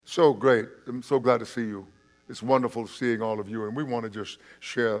So great. I'm so glad to see you. It's wonderful seeing all of you, and we want to just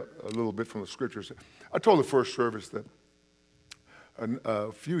share a little bit from the scriptures. I told the first service that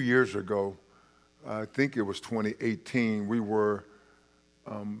a few years ago, I think it was 2018, we were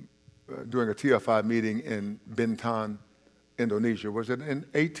doing a TFI meeting in Bintan, Indonesia. Was it in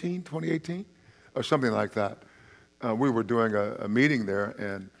 2018? Or something like that. We were doing a meeting there,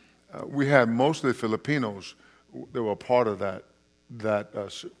 and we had most of the Filipinos that were part of that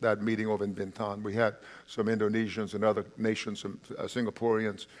meeting over in Bintan. We had some Indonesians and other nations, some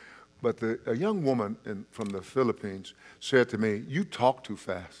Singaporeans. But a young woman from the Philippines said to me, "You talk too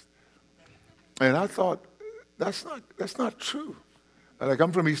fast." And I thought, that's not true. Like,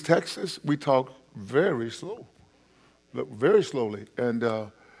 I'm from East Texas. We talk very slow, very slowly.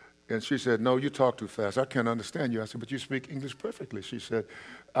 And she said, "No, you talk too fast. I can't understand you." I said, "But you speak English perfectly." She said,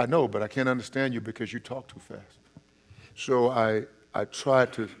 "I know, but I can't understand you because you talk too fast." So I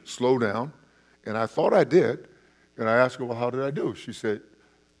tried to slow down, and I thought I did. And I asked her, "Well, how did I do?" She said,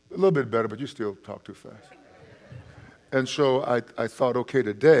 "A little bit better, but you still talk too fast." And so I thought, okay,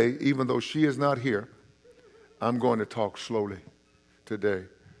 today, even though she is not here, I'm going to talk slowly today.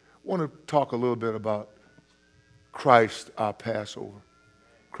 I want to talk a little bit about Christ, our Passover.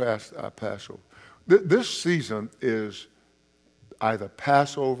 Christ, our Passover. This season is either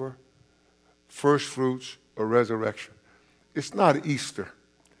Passover, first fruits, or resurrection. It's not Easter.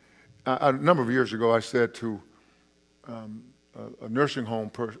 A number of years ago, I said to a nursing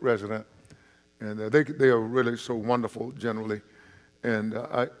home resident, and they are really so wonderful generally, and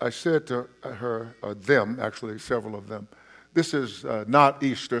I said to her, or them, actually, several of them, "This is not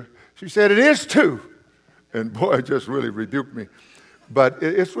Easter." She said, "It is too." And boy, it just really rebuked me. But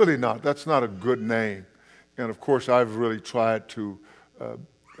it's really not. That's not a good name. And of course, I've really tried to,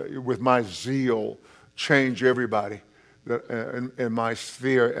 with my zeal, change everybody in my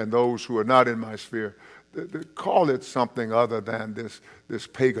sphere and those who are not in my sphere. Call it something other than this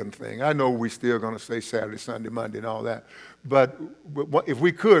pagan thing. I know we're still going to say Saturday, Sunday, Monday, and all that. But if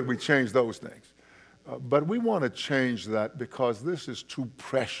we could, we'd change those things. But we want to change that because this is too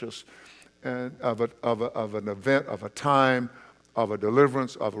precious and of an event, of a time, of a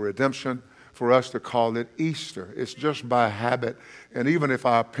deliverance, of a redemption, for us to call it Easter. It's just by habit. And even if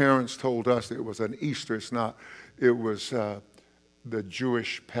our parents told us it was an Easter, it's not. It was the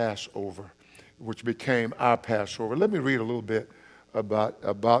Jewish Passover, which became our Passover. Let me read a little bit about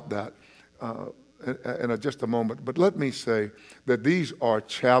that in just a moment. But let me say that these are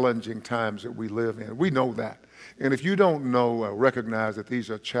challenging times that we live in. We know that. And if you don't know or recognize that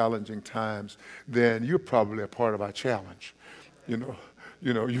these are challenging times, then you're probably a part of our challenge. You're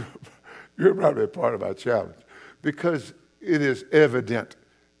probably a part of our challenge because it is evident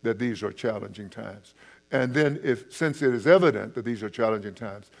that these are challenging times. And then since it is evident that these are challenging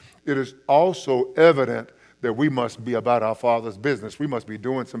times, it is also evident that we must be about our Father's business. We must be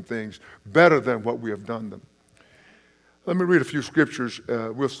doing some things better than what we have done them. Let me read a few scriptures.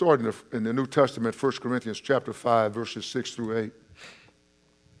 We'll start in the New Testament, 1 Corinthians chapter 5, verses 6 through 8.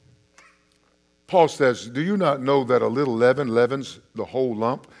 Paul says, "Do you not know that a little leaven leavens the whole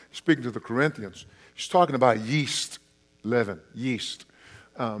lump?" Speaking to the Corinthians, he's talking about yeast, leaven, yeast.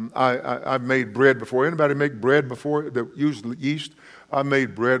 I've made bread before. Anybody make bread before that used yeast? I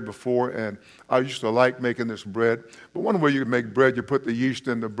made bread before, and I used to like making this bread. But one way you make bread, you put the yeast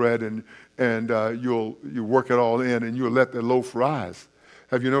in the bread, and you work it all in, and you'll let the loaf rise.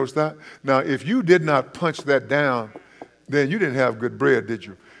 Have you noticed that? Now, if you did not punch that down, then you didn't have good bread, did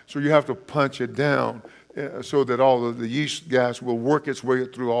you? So you have to punch it down so that all of the yeast gas will work its way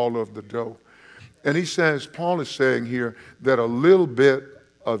through all of the dough. And he says, Paul is saying here that a little bit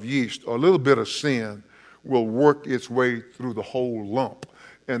of yeast or a little bit of sin will work its way through the whole lump.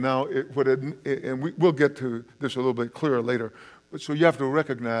 And now, we'll get to this a little bit clearer later. So you have to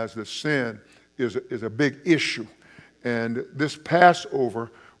recognize that sin is a big issue. And this Passover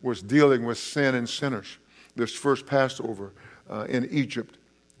was dealing with sin and sinners. This first Passover in Egypt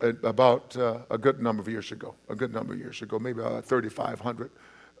about a good number of years ago, maybe 3,500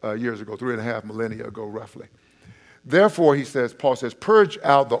 years ago, 3.5 millennia ago, roughly. Therefore, Paul says, purge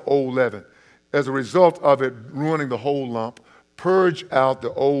out the old leaven. As a result of it ruining the whole lump, purge out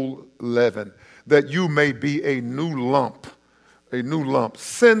the old leaven, that you may be a new lump,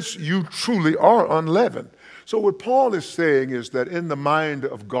 since you truly are unleavened. So what Paul is saying is that in the mind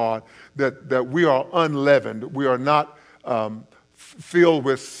of God, that we are unleavened. We are not filled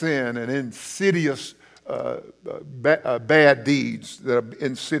with sin and insidious bad deeds that are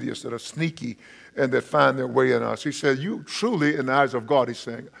insidious, that are sneaky, and that find their way in us. He said, you truly, in the eyes of God, he's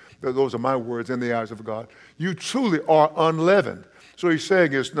saying, those are my words, in the eyes of God, you truly are unleavened. So he's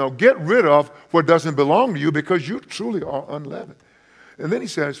saying is, no, get rid of what doesn't belong to you because you truly are unleavened. And then he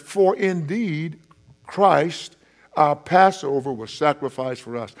says, for indeed Christ, our Passover, was sacrificed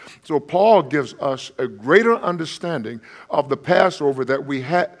for us. So Paul gives us a greater understanding of the Passover that we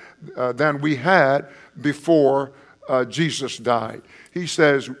had than we had before Jesus died. He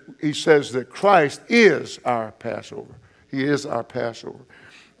says that Christ is our Passover. He is our Passover.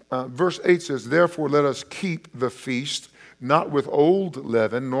 Verse 8 says, therefore let us keep the feast, not with old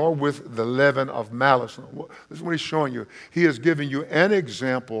leaven, nor with the leaven of malice. This is what he's showing you. He is giving you an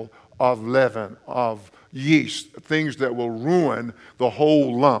example of leaven, of yeast, things that will ruin the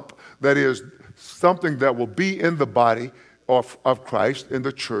whole lump. That is, something that will be in the body of Christ, in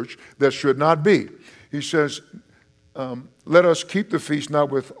the church, that should not be. He says, let us keep the feast not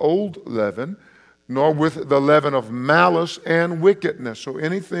with old leaven, nor with the leaven of malice and wickedness. So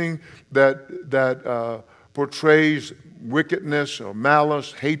anything that portrays wickedness or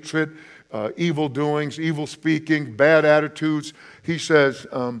malice, hatred, evil doings, evil speaking, bad attitudes, he says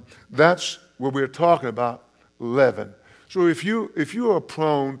that's what we're talking about, leaven. So if you are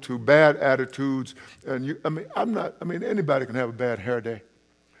prone to bad attitudes, and anybody can have a bad hair day,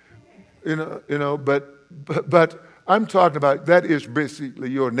 but I'm talking about that is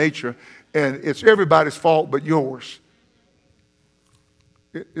basically your nature, and it's everybody's fault but yours.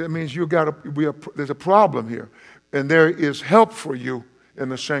 It means there's a problem here, and there is help for you in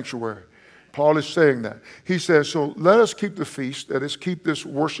the sanctuary. Paul is saying that. He says, so let us keep the feast, that is, keep this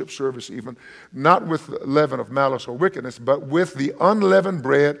worship service even, not with the leaven of malice or wickedness, but with the unleavened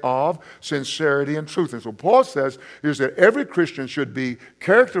bread of sincerity and truth. And so Paul says is that every Christian should be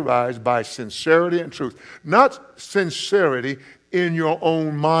characterized by sincerity and truth. Not sincerity in your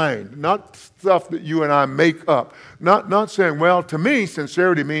own mind, not stuff that you and I make up. Not saying, well, to me,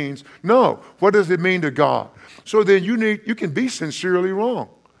 sincerity means, no, what does it mean to God? So then you can be sincerely wrong.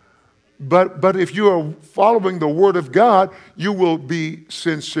 But if you are following the Word of God, you will be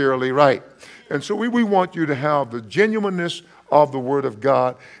sincerely right. And so we want you to have the genuineness of the Word of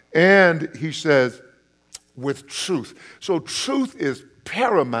God. And he says, with truth. So truth is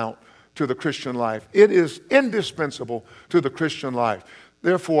paramount to the Christian life. It is indispensable to the Christian life.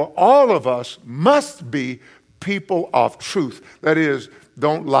 Therefore, all of us must be people of truth. That is,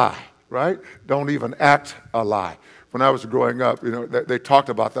 don't lie, right? Don't even act a lie. When I was growing up, they talked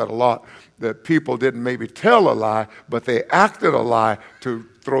about that a lot, that people didn't maybe tell a lie, but they acted a lie to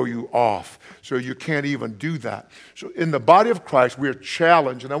throw you off. So you can't even do that. So in the body of Christ, we're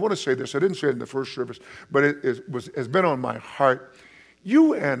challenged, and I want to say this, I didn't say it in the first service, but it's been on my heart.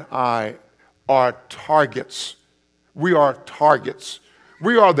 You and I are targets. We are targets.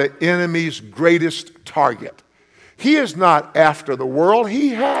 We are the enemy's greatest target. He is not after the world. He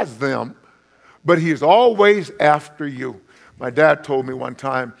has them. But he is always after you. My dad told me one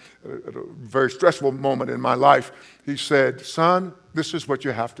time, at a very stressful moment in my life, he said, son, this is what you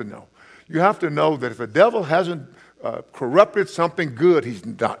have to know. You have to know that if the devil hasn't corrupted something good,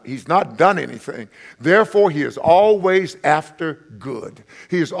 he's not done anything. Therefore, he is always after good.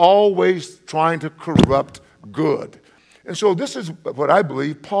 He is always trying to corrupt good. And so this is what I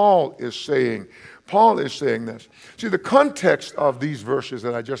believe Paul is saying. Paul is saying this. See, the context of these verses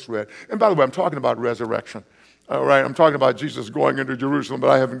that I just read, and by the way, I'm talking about resurrection. All right, I'm talking about Jesus going into Jerusalem, but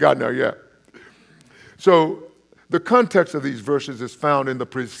I haven't gotten there yet. So the context of these verses is found in the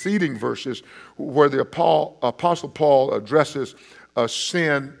preceding verses where the Apostle Paul addresses a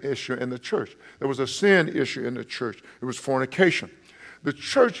sin issue in the church. There was a sin issue in the church. It was fornication. The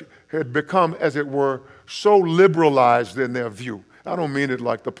church had become, as it were, so liberalized in their view. I don't mean it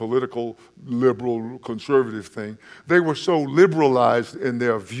like the political, liberal, conservative thing. They were so liberalized in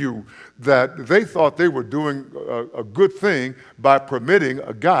their view that they thought they were doing a good thing by permitting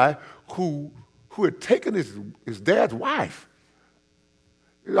a guy who had taken his dad's wife.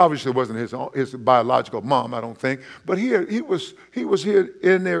 It obviously wasn't his biological mom, I don't think, but he was here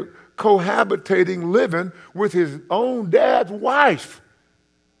in there cohabitating, living with his own dad's wife.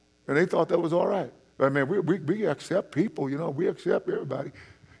 And they thought that was all right. I mean, we accept people, we accept everybody.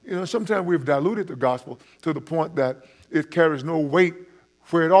 Sometimes we've diluted the gospel to the point that it carries no weight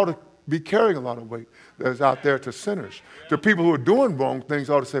where it ought to be carrying a lot of weight that's out there to sinners. To people who are doing wrong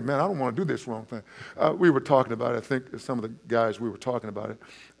things ought to say, man, I don't want to do this wrong thing. We were talking about it, I think some of the guys, we were talking about it,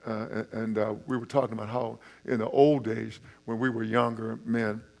 and we were talking about how in the old days when we were younger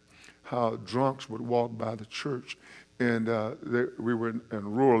men, how drunks would walk by the church. And we were in a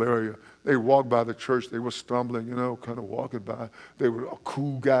rural area. They walked by the church. They were stumbling, kind of walking by. They were a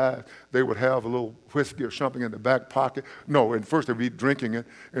cool guy. They would have a little whiskey or something in the back pocket. No, and first they'd be drinking it.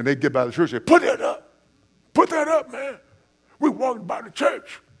 And they'd get by the church and say, put that up. Put that up, man. We walked by the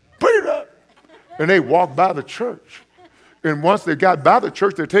church. Put it up. And they walked by the church. And once they got by the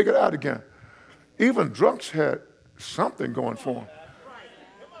church, they take it out again. Even drunks had something going for them.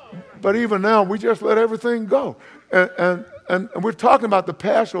 But even now, we just let everything go. And we're talking about the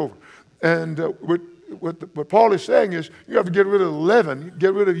Passover. And what Paul is saying is you have to get rid of leaven,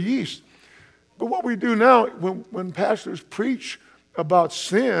 get rid of yeast. But what we do now, when pastors preach about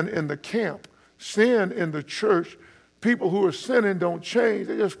sin in the camp, sin in the church, people who are sinning don't change.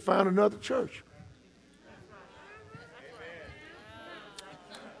 They just find another church.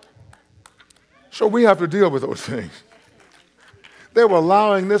 So we have to deal with those things. They were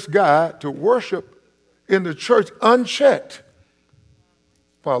allowing this guy to worship in the church unchecked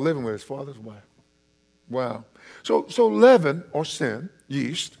while living with his father's wife. Wow. So leaven or sin,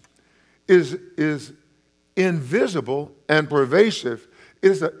 yeast, is invisible and pervasive.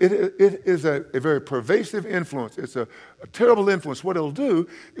 It is a very pervasive influence. It's a terrible influence. What it'll do,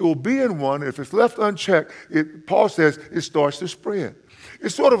 it will be in one. If it's left unchecked, Paul says it starts to spread.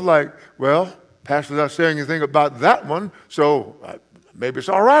 It's sort of like, well, pastor's not saying anything about that one, so maybe it's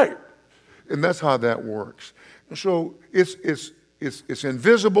all right. And that's how that works. And so it's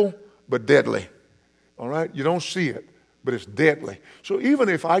invisible but deadly. All right? You don't see it, but it's deadly. So even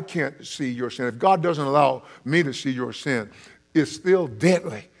if I can't see your sin, if God doesn't allow me to see your sin, it's still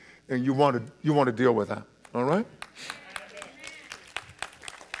deadly, and you want to deal with that. All right?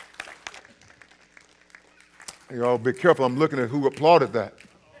 Y'all be careful. I'm looking at who applauded that.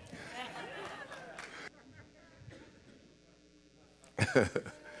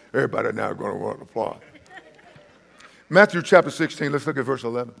 Everybody now going to want to applaud. Matthew chapter 16, let's look at verse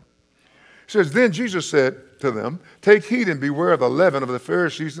 11. It says, then Jesus said to them, take heed and beware of the leaven of the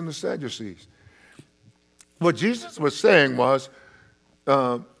Pharisees and the Sadducees. What Jesus was saying was,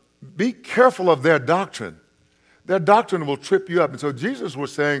 be careful of their doctrine. Their doctrine will trip you up. And so Jesus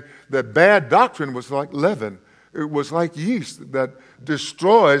was saying that bad doctrine was like leaven. It was like yeast that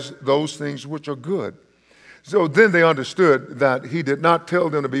destroys those things which are good. So then they understood that he did not tell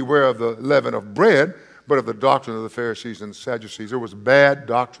them to beware of the leaven of bread, but of the doctrine of the Pharisees and Sadducees. It was bad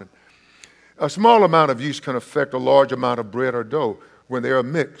doctrine. A small amount of yeast can affect a large amount of bread or dough when they are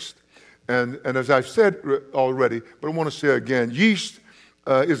mixed. And as I've said already, but I want to say again, yeast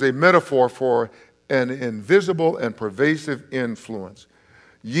is a metaphor for an invisible and pervasive influence.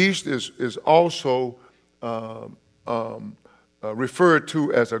 Yeast is also referred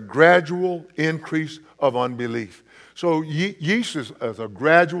to as a gradual increase of unbelief. So yeast is a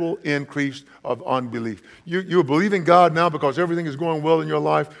gradual increase of unbelief. You're believing God now because everything is going well in your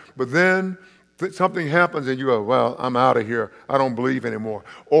life, but then something happens and you go, well, I'm out of here. I don't believe anymore.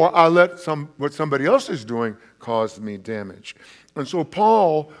 Or I let what somebody else is doing cause me damage. And so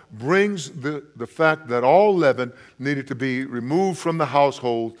Paul brings the fact that all leaven needed to be removed from the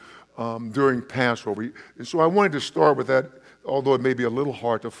household during Passover. And so I wanted to start with that, although it may be a little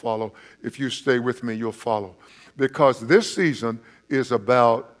hard to follow. If you stay with me, you'll follow. Because this season is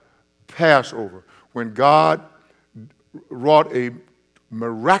about Passover, when God wrought a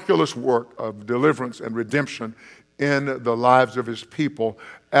miraculous work of deliverance and redemption in the lives of his people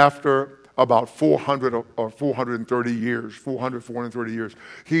after about 400 or 430 years, 430 years.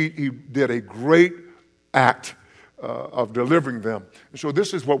 He did a great act of delivering them. And so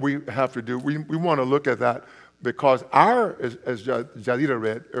this is what we have to do. We want to look at that because as Jadida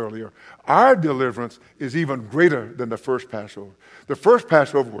read earlier, our deliverance is even greater than the first Passover. The first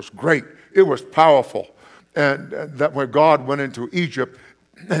Passover was great. It was powerful. And that when God went into Egypt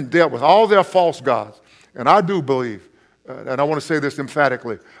and dealt with all their false gods. And I do believe, and I want to say this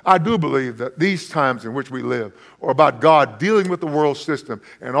emphatically, I do believe that these times in which we live are about God dealing with the world system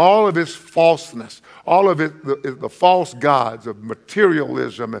and all of its falseness, all of it, the false gods of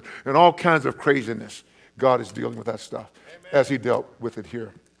materialism and all kinds of craziness. God is dealing with that stuff. Amen. As he dealt with it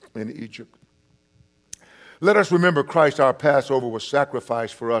here in Egypt. Let us remember Christ, our Passover, was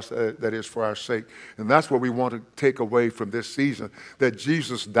sacrificed for us, that is, for our sake. And that's what we want to take away from this season, that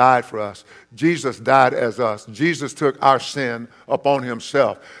Jesus died for us. Jesus died as us. Jesus took our sin upon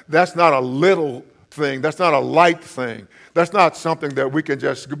himself. That's not a little thing. That's not a light thing. That's not something that we can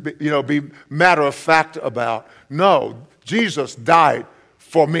just, be matter of fact about. No, Jesus died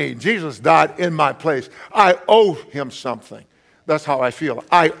for me. Jesus died in my place. I owe him something. That's how I feel.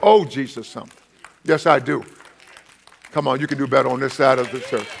 I owe Jesus something. Yes, I do. Come on, you can do better on this side of the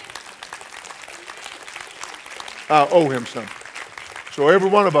church. I owe him something. So every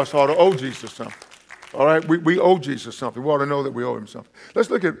one of us ought to owe Jesus something. All right? We owe Jesus something. We ought to know that we owe him something. Let's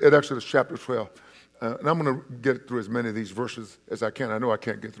look at Exodus chapter 12. And I'm going to get through as many of these verses as I can. I know I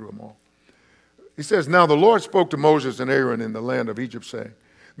can't get through them all. He says, now the Lord spoke to Moses and Aaron in the land of Egypt, saying,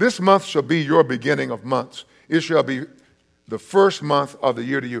 this month shall be your beginning of months. It shall be the first month of the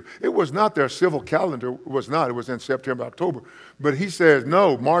year to you. It was not their civil calendar. It was not. It was in September, October. But he says,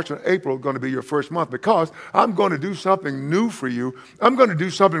 no, March and April are going to be your first month because I'm going to do something new for you. I'm going to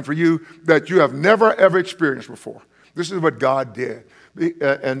do something for you that you have never, ever experienced before. This is what God did.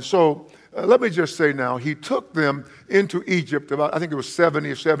 And so let me just say now, he took them into Egypt, about, I think it was 70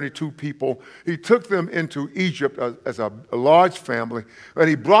 or 72 people. He took them into Egypt as a large family, and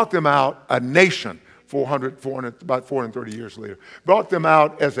he brought them out a nation. About 430 years later, brought them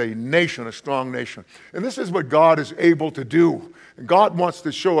out as a nation, a strong nation. And this is what God is able to do. And God wants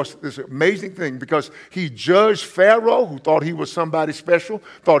to show us this amazing thing because he judged Pharaoh, who thought he was somebody special,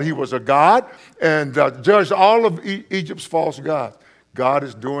 thought he was a god, and judged all of Egypt's false gods. God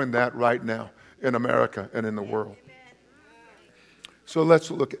is doing that right now in America and in the world. So let's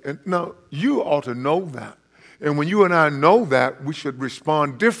look at, now you ought to know that. And when you and I know that, we should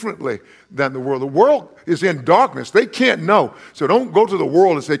respond differently than the world. The world is in darkness. They can't know. So don't go to the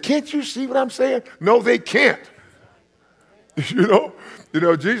world and say, can't you see what I'm saying? No, they can't. You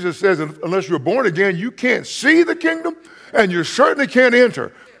know, Jesus says, unless you're born again, you can't see the kingdom, and you certainly can't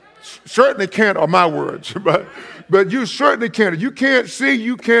enter. Certainly can't are my words, but you certainly can't. You can't see,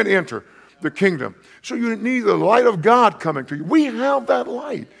 you can't enter the kingdom. So you need the light of God coming to you. We have that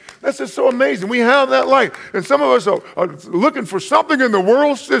light. That's just so amazing. We have that light. And some of us are looking for something in the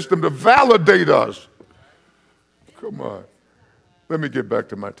world system to validate us. Come on. Let me get back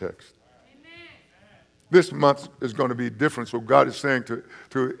to my text. This month is going to be different. So God is saying to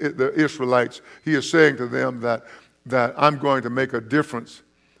the Israelites, he is saying to them that I'm going to make a difference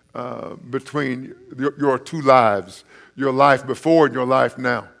between your two lives, your life before and your life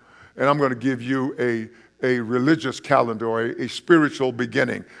now. And I'm going to give you a religious calendar or a spiritual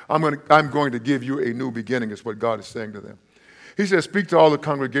beginning. I'm going to give you a new beginning is what God is saying to them. He says, speak to all the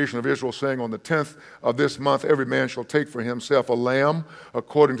congregation of Israel, saying, on the 10th of this month, every man shall take for himself a lamb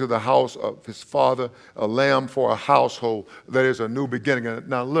according to the house of his father, a lamb for a household. That is a new beginning. And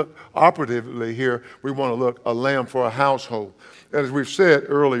now look, operatively here, we want to look a lamb for a household. As we've said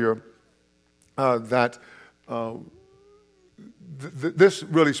earlier, this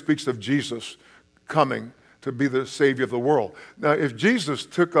really speaks of Jesus coming to be the Savior of the world. Now, if Jesus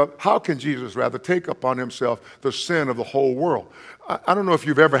how can Jesus rather take upon himself the sin of the whole world? I don't know if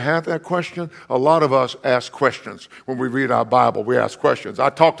you've ever had that question. A lot of us ask questions. When we read our Bible, we ask questions. I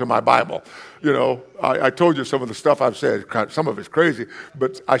talk to my Bible. You know, I told you some of the stuff I've said. Some of it's crazy,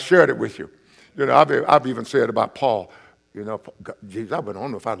 but I shared it with you. You know, I've even said about Paul, you know, Jesus, I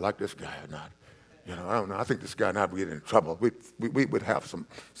don't know if I'd like this guy or not. You know, I don't know. I think this guy and I would get in trouble. We would have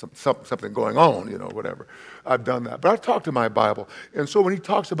something going on, you know, whatever. I've done that. But I talked to my Bible. And so when he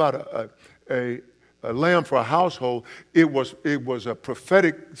talks about a lamb for a household, it was a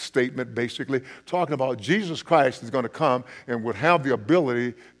prophetic statement, basically, talking about Jesus Christ is going to come and would have the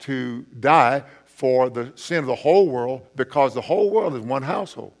ability to die for the sin of the whole world because the whole world is one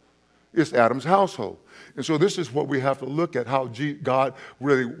household. It's Adam's household. And so this is what we have to look at, how God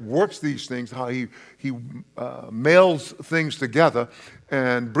really works these things, how he melds things together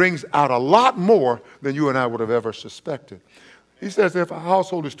and brings out a lot more than you and I would have ever suspected. He says, if a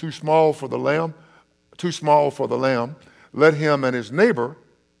household is too small for the lamb, let him and his neighbor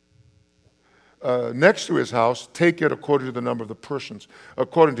next to his house take it according to the number of the persons.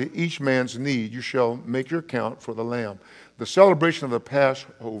 According to each man's need, you shall make your count for the lamb. The celebration of the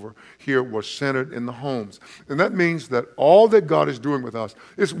Passover here was centered in the homes. And that means that all that God is doing with us,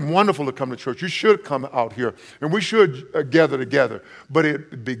 it's wonderful to come to church. You should come out here, and we should gather together. But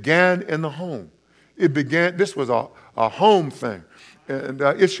it began in the home. This was a home thing. And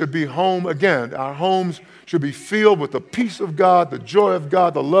it should be home again. Our homes should be filled with the peace of God, the joy of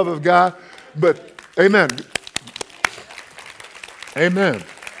God, the love of God. But, amen. Amen.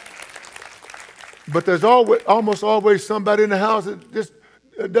 But there's almost always somebody in the house that just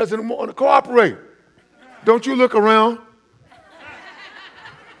doesn't want to cooperate. Don't you look around?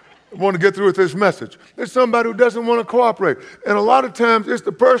 I want to get through with this message. There's somebody who doesn't want to cooperate. And a lot of times it's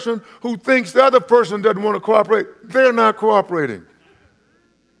the person who thinks the other person doesn't want to cooperate. They're not cooperating.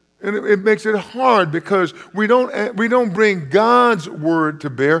 And it makes it hard because we don't bring God's word to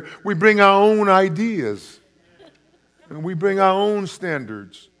bear. We bring our own ideas. And we bring our own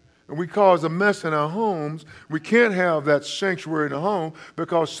standards. And we cause a mess in our homes. We can't have that sanctuary in the home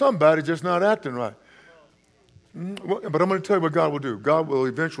because somebody's just not acting right. But I'm going to tell you what God will do. God will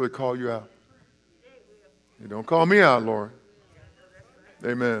eventually call you out. You don't call me out, Lord.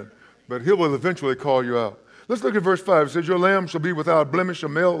 Amen. But he will eventually call you out. Let's look at verse 5. It says, your lamb shall be without blemish, a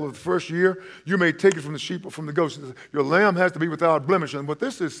male of the first year. You may take it from the sheep or from the goats. Your lamb has to be without blemish. And what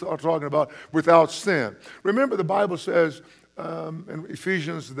this is talking about, without sin. Remember, the Bible says in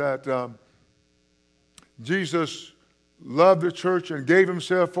Ephesians that Jesus loved the church and gave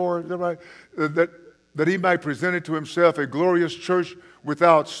himself for it. Is that right? That he might present it to himself a glorious church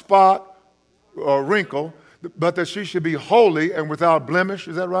without spot or wrinkle, but that she should be holy and without blemish.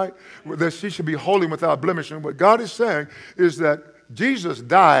 Is that right? That she should be holy and without blemish. And what God is saying is that Jesus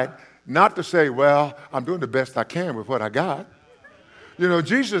died not to say, well, I'm doing the best I can with what I got. You know,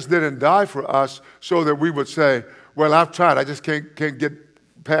 Jesus didn't die for us so that we would say, well, I've tried. I just can't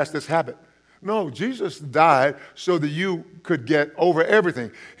get past this habit. No, Jesus died so that you could get over everything.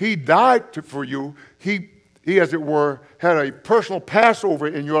 He died for you. He, as it were, had a personal Passover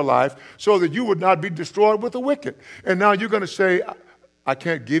in your life so that you would not be destroyed with the wicked. And now you're going to say, I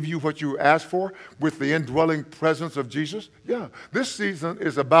can't give you what you asked for with the indwelling presence of Jesus? Yeah, this season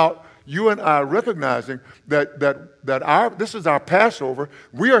is about you and I recognizing that this is our Passover.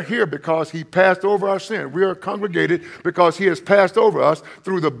 We are here because he passed over our sin. We are congregated because he has passed over us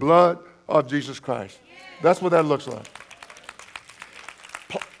through the blood of Jesus Christ. That's what that looks like.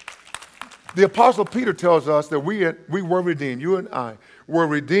 The Apostle Peter tells us that we were redeemed. You and I were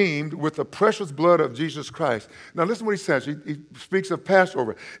redeemed with the precious blood of Jesus Christ. Now listen what he says. He speaks of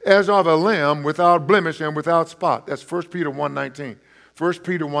Passover. As of a lamb without blemish and without spot. That's 1 Peter 1:19. 1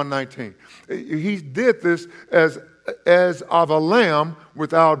 Peter 1:19. He did this as of a lamb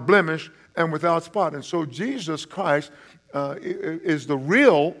without blemish and without spot. And so Jesus Christ is the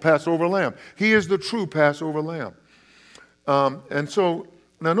real Passover lamb. He is the true Passover lamb. And so,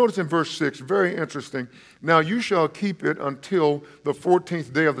 now notice in verse 6, very interesting. Now you shall keep it until the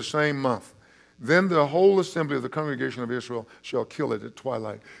 14th day of the same month. Then the whole assembly of the congregation of Israel shall kill it at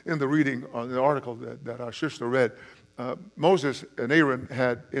twilight. In the reading, the article that our sister read, Moses and Aaron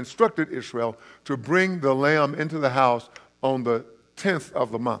had instructed Israel to bring the lamb into the house on the 10th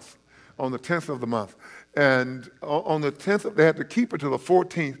of the month. On the 10th of the month. And on the 10th, they had to keep it to the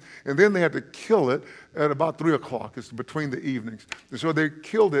 14th, and then they had to kill it at about 3 o'clock. It's between the evenings. And so they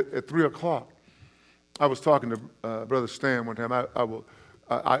killed it at 3 o'clock. I was talking to Brother Stan one time.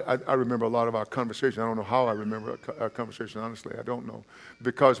 I remember a lot of our conversation. I don't know how I remember our conversation, honestly. I don't know,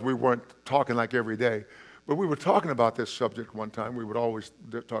 because we weren't talking like every day. But we were talking about this subject one time. We would always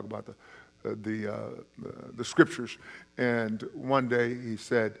talk about the scriptures. And one day he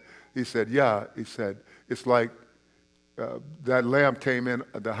said, it's like that lamb came in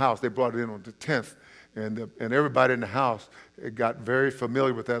the house. They brought it in on the 10th. And everybody in the house got very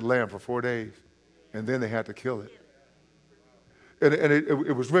familiar with that lamb for 4 days. And then they had to kill it. And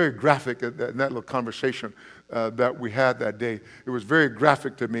it was very graphic in that little conversation that we had that day. It was very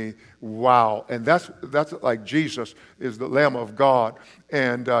graphic to me. Wow. And that's like Jesus is the Lamb of God.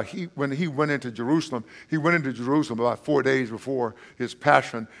 And when he went into Jerusalem, about 4 days before his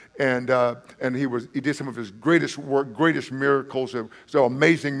passion. And he did some of his greatest work, greatest miracles, so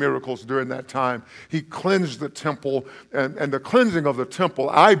amazing miracles during that time. He cleansed the temple. And the cleansing of the temple,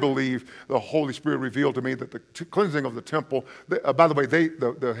 I believe the Holy Spirit revealed to me that the cleansing of the temple, by the way,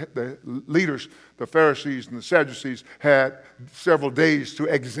 the leaders, the Pharisees and the Sadducees, had several days to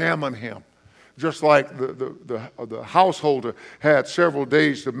examine him. Just like the householder had several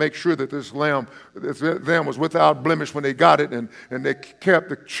days to make sure that this lamb was without blemish when they got it, and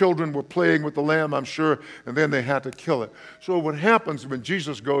the children were playing with the lamb, I'm sure, and then they had to kill it. So what happens when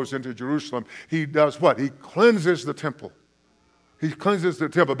Jesus goes into Jerusalem, he does what? He cleanses the temple. He cleanses the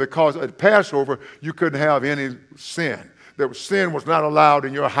temple because at Passover, you couldn't have any sin. Sin was not allowed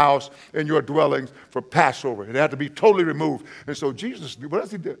in your house, in your dwellings for Passover. It had to be totally removed. And so Jesus, what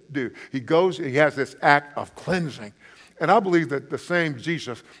does he do? He goes and he has this act of cleansing. And I believe that the same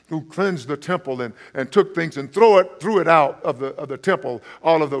Jesus who cleansed the temple and took things and threw it out of the temple,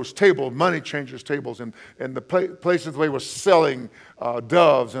 all of those tables, money changers' tables, and the places they were selling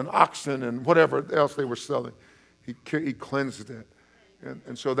doves and oxen and whatever else they were selling. He cleansed it.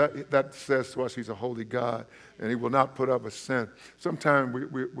 And so that says to us he's a holy God, and he will not put up with sin. Sometimes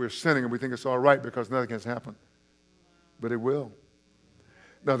we're sinning and we think it's all right because nothing has happened. But it will.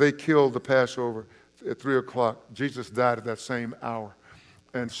 Now, they killed the Passover at 3 o'clock. Jesus died at that same hour.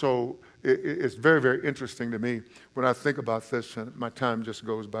 And so it's very, very interesting to me when I think about this, and my time just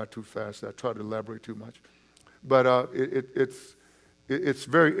goes by too fast. I try to elaborate too much. But it's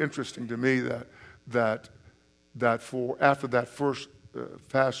very interesting to me that for after that first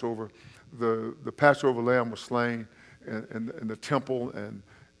Passover, the Passover lamb was slain in the temple, and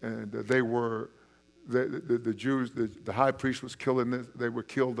they were the Jews. The high priest was killing this. They would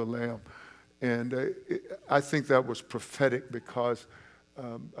kill the lamb, And I think that was prophetic because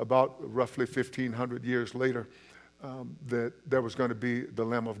about roughly 1,500 years later, that there was going to be the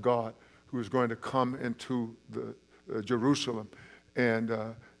Lamb of God who was going to come into Jerusalem. And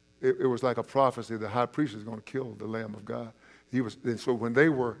it was like a prophecy. The high priest is going to kill the Lamb of God. And so when they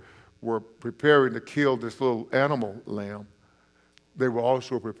were preparing to kill this little animal lamb, they were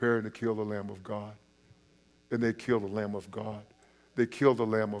also preparing to kill the Lamb of God. And they killed the Lamb of God. They killed the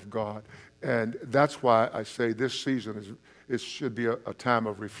Lamb of God. And that's why I say this season should be a time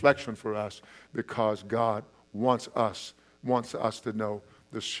of reflection for us, because God wants us to know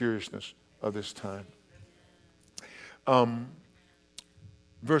the seriousness of this time.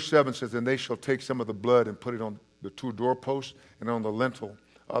 Verse 7 says, and they shall take some of the blood and put it on the two doorposts and on the lintel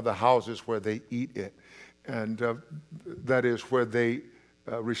of the houses where they eat it. And that is where they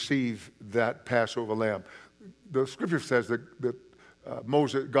receive that Passover lamb. The scripture says that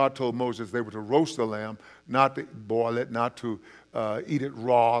God told Moses they were to roast the lamb, not to boil it, not to eat it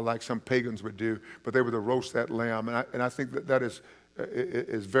raw like some pagans would do, but they were to roast that lamb. And I think that is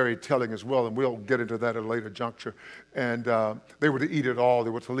very telling as well, and we'll get into that at a later juncture. And they were to eat it all.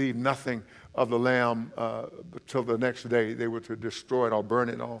 They were to leave nothing of the lamb till the next day. They were to destroy it all, burn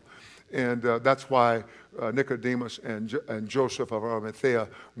it all. And that's why Nicodemus and Joseph of Arimathea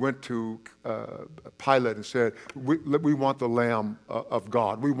went to Pilate and said, we want the Lamb of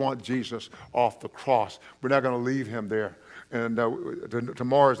God. We want Jesus off the cross. We're not going to leave him there. And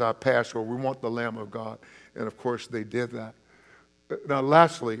tomorrow is our Passover. We want the Lamb of God. And, of course, they did that. Now,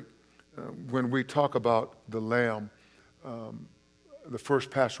 lastly, when we talk about the lamb, the first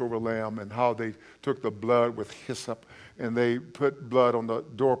Passover lamb, and how they took the blood with hyssop and they put blood on the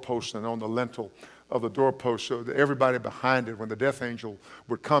doorpost and on the lintel of the doorpost, so that everybody behind it, when the death angel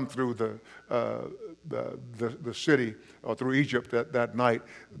would come through the city or through Egypt that night,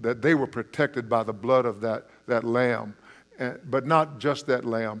 that they were protected by the blood of that lamb, but not just that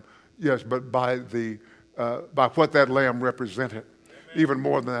lamb, yes, but by what that lamb represented. Even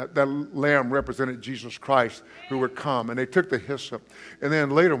more than that lamb represented Jesus Christ who would come. And they took the hyssop. And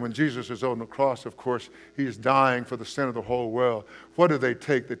then later when Jesus is on the cross, of course, he's dying for the sin of the whole world. What do they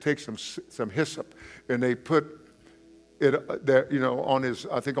take? They take some hyssop and they put it there, on his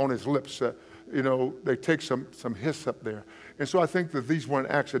lips. They take some hyssop there. And so I think that these weren't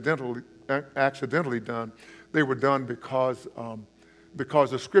accidentally done. They were done because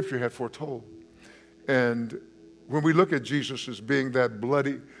the scripture had foretold. And when we look at Jesus as being that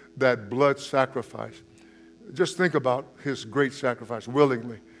blood sacrifice, just think about his great sacrifice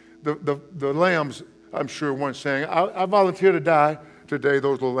willingly. The lambs, I'm sure, weren't saying, I volunteer to die today.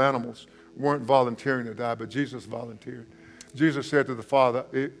 Those little animals weren't volunteering to die, but Jesus volunteered. Jesus said to the Father,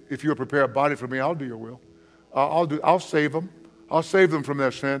 if you'll prepare a body for me, I'll do your will. I'll save them. I'll save them from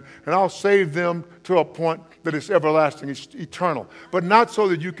their sin, and I'll save them to a point that is everlasting, eternal, but not so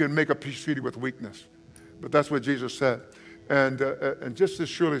that you can make a peace treaty with weakness. But that's what Jesus said. And just as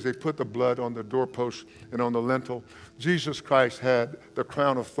surely as they put the blood on the doorpost and on the lintel, Jesus Christ had the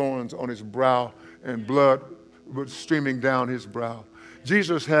crown of thorns on his brow, and blood was streaming down his brow.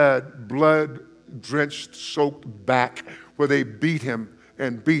 Jesus had blood-drenched, soaked back where they beat him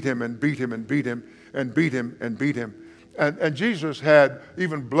and beat him and beat him and beat him and beat him and beat him. And Jesus had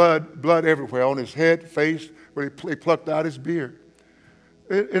even blood everywhere on his head, face, where they plucked out his beard.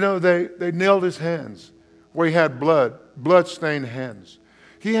 They nailed his hands where he had blood-stained hands.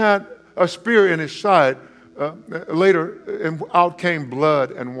 He had a spear in his side later, and out came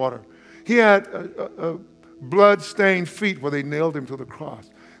blood and water. He had blood-stained feet where they nailed him to the cross.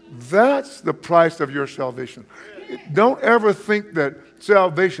 That's the price of your salvation. Don't ever think that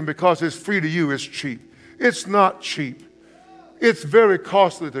salvation, because it's free to you, is cheap. It's not cheap. It's very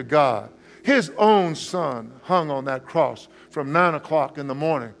costly to God. His own son hung on that cross from 9 o'clock in the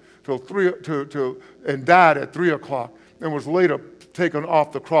morning and died at 3 o'clock and was later taken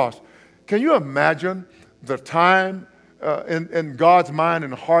off the cross. Can you imagine the time in God's mind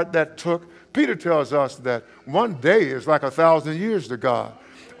and heart that took? Peter tells us that one day is like 1,000 years to God.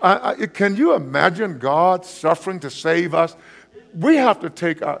 Can you imagine God suffering to save us? We have to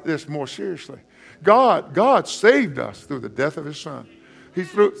take this more seriously. God saved us through the death of his son.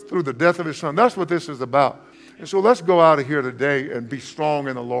 Through the death of his son. That's what this is about. And so let's go out of here today and be strong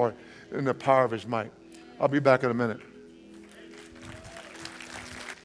in the Lord in the power of his might. I'll be back in a minute.